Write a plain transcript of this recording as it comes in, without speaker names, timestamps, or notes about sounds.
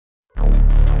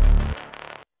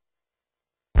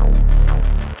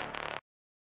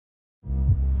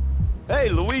Hey,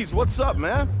 Luis, what's up,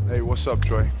 man? Hey, what's up,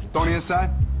 Troy? Tony inside?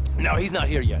 No, he's not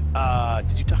here yet.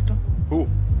 Did you talk to him? Who?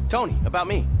 Tony, about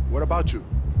me. What about you?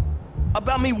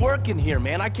 About me working here,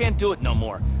 man. I can't do it no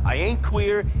more. I ain't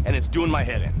queer, and it's doing my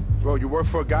head in. Bro, you work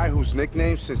for a guy whose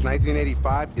nickname since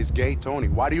 1985 is Gay Tony.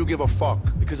 Why do you give a fuck?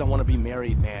 Because I want to be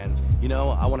married, man. You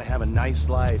know, I want to have a nice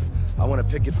life. I want to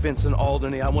picket fence in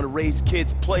Alderney. I want to raise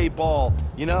kids, play ball,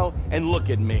 you know? And look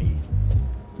at me.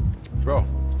 Bro,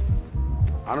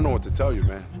 I don't know what to tell you,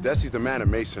 man. Desi's the man at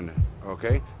Maisonette,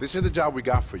 okay? This is the job we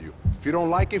got for you. If you don't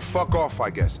like it, fuck off, I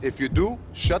guess. If you do,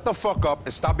 shut the fuck up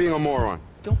and stop being a moron.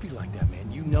 Don't be like that, man.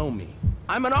 You know me.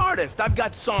 I'm an artist. I've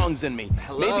got songs in me.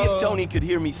 Hello? Maybe if Tony could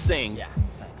hear me sing, Yeah,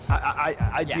 thanks.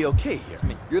 I'd be okay here. It's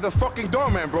me. You're the fucking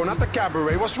doorman, bro, not the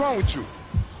cabaret. What's wrong with you?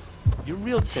 You're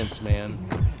real tense, man.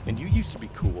 And you used to be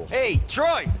cool. Hey,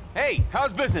 Troy! Hey,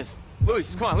 how's business?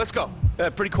 Luis, come on, let's go.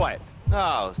 Pretty quiet.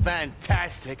 Oh,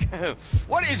 fantastic.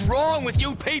 What is wrong with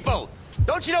you people?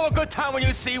 Don't you know a good time when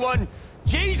you see one?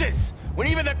 Jesus! When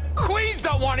even the queens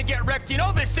don't want to get wrecked, you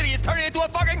know this city is turning into a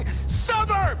fucking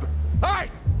suburb! All right,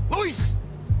 Luis,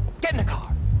 get in the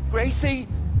car. Gracie,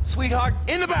 sweetheart,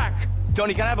 in the back.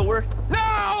 Tony, can I have a word?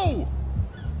 No!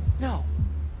 No.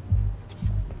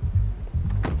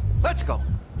 Let's go.